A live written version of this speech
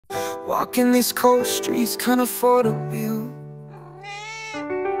Walking these cold streets, can't afford a meal.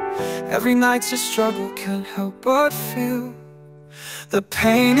 Every night's a struggle, can't help but feel the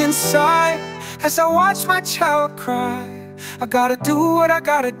pain inside as I watch my child cry. I gotta do what I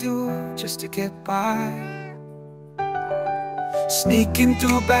gotta do just to get by. Sneaking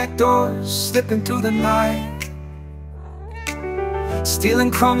through back doors, slipping through the night, stealing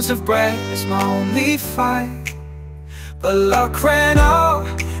crumbs of bread is my only fight. But luck ran out,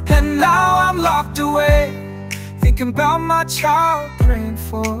 and now I'm locked away, thinking about my child, praying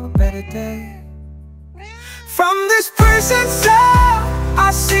for a better day. From this prison cell,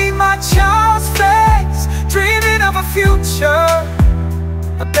 I see my child's face, dreaming of a future,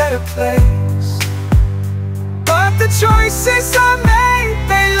 a better place. But the choices I made,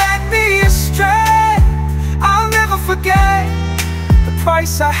 they led me astray. I'll never forget the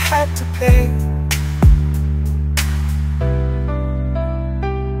price I had to pay.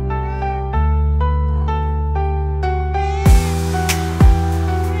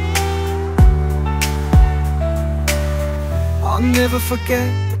 I'll never forget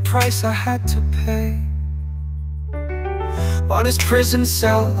the price I had to pay. On his prison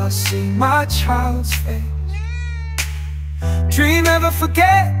cell, I see my child's face. Dream never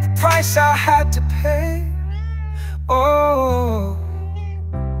forget the price I had to pay.